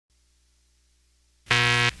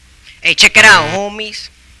Hey, check it out, homies.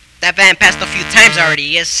 That van passed a few times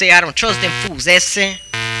already, yes sir. I don't trust them fools, yes sir.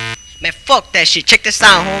 Man, fuck that shit. Check this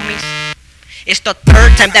out, homies. It's the third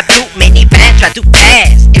time that blue minivan tried to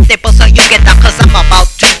pass. If they bust on you, get down, cause I'm about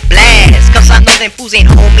to blast. Cause I know them fools ain't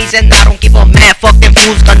homies, and I don't give a man. Fuck them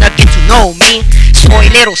fools, gonna get to know me. Soy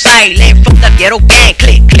little silent from the ghetto gang.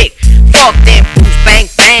 Click, click. Fuck them fools, bang,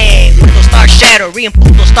 bang. Windows start shattering,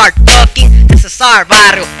 putos start ducking. This is our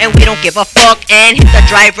barrio, and we don't give a fuck. And hit the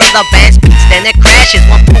driver, the van speeds, then it crashes.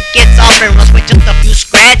 One fool gets off and runs with just a few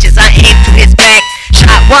scratches. I aim to his back,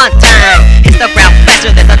 shot one time. Hits the ground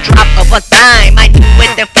faster than the drop of a dime. I knew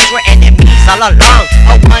it, them fools were enemies all along.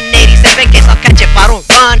 A 187 case, I'll catch if I don't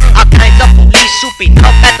run. All kinds of police swooping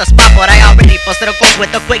up at the spot, but I already busted a ghost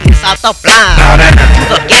with the quickness out the blind. To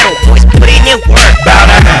the ghetto boys putting in work.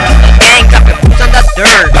 To the gang dropping fools on the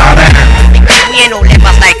dirt. Because we ain't no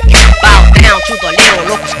levas like you. Bow down to the little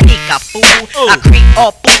locos, clica fool. I creep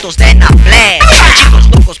all putos, then I blast. Chicos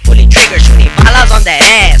locos pulling triggers, shooting balas on their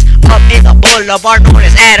ass. Up in the boulevard known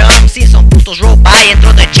as Adam. See some putos roll by and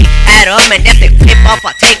throw the G at them. And if they flip off,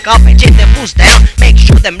 I take off and chip them fools down. Make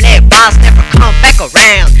sure them lead boss never come back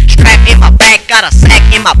around. Strap in my back, got a sack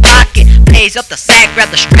in my pocket. Blaze up the sack, grab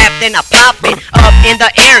the strap, then I pop it. Up in the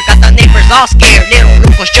air, got the neighbors all scared. Little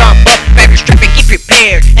locos jump up, grab your strap and get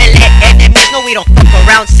prepared. And let enemies know we don't fuck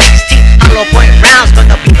around. 16 hollow point rounds,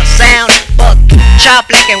 gonna be the sound. But chop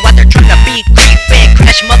black and white, they're trying to be creeping.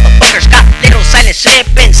 Crash motherfuckers, got little silent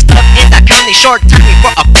slipping. Stuck in the county, short time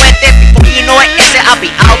before a cuete. Before you know it, ese I'll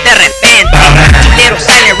be out de repente. Two little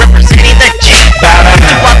silent representing the G.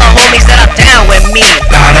 To all the homies that are down with me.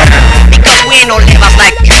 Because we ain't no levas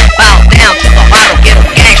like you. Bow down to the auto, ghetto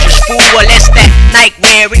gangsters, fool. Well, it's that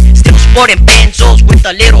nightmare. Still sporting benzos with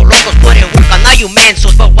the little locos putting work on all you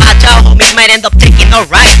mensos. But watch out, homies might end up taking a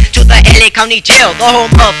ride to the LA County Jail, the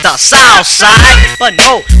home of the South Side. But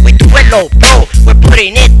no, we do it low, bro. We're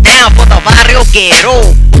putting it down for the barrio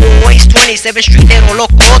ghetto. Boys, 27th Street, little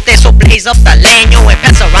locote. So blaze up the leño and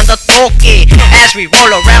pass around the toque. As we roll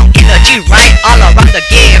around in the G right all around the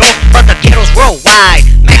ghetto. But the ghetto's worldwide,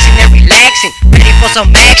 maxing and relaxing, ready for some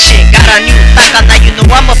action. Got a new taca, now you know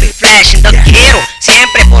I'ma be flashing. The ghetto,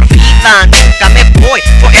 siempre por vida, nunca me voy.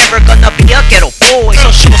 Forever gonna be a ghetto boy. So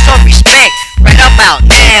show some respect right about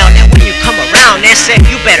now. And when you come around, ese,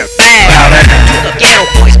 you better bow. To the ghetto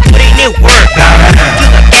boys putting in work. To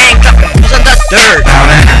the gang dropping fools on the dirt.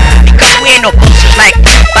 Because we ain't no busters like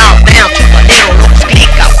you. Bow down to the little locos,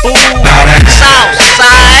 clica fool. South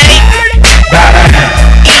side,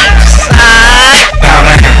 east side,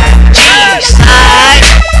 G side.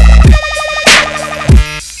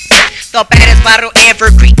 The baddest barrio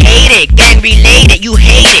ever created. Gang related, you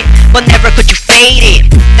hate it, but never could you fade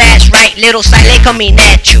it. That's right, little silent coming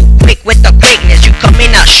at you. Quick with the quickness, you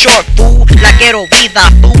coming out short, fool. La ghetto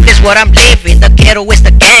vida, fool, is what I'm living. The ghetto is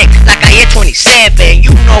the gang, like I hit 27.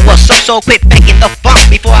 You know what's up, so quit banging the funk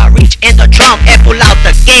before I reach in the drum and pull out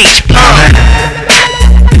the gauge pump.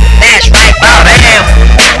 That's right, bow down,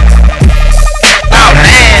 bow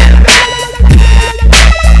down.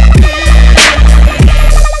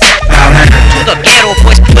 To the ghetto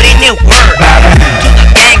boys putting in work. To the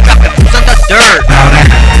gang dropping fools on the dirt.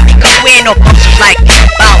 Because we ain't no busters like you.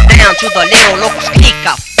 Bow down to the little locos,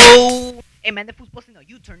 clica fool. Hey man, that fool's busting a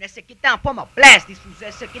U-turn. Let's get down, put my blast. These fools,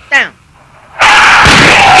 let's get down.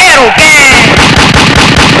 Ghetto gang.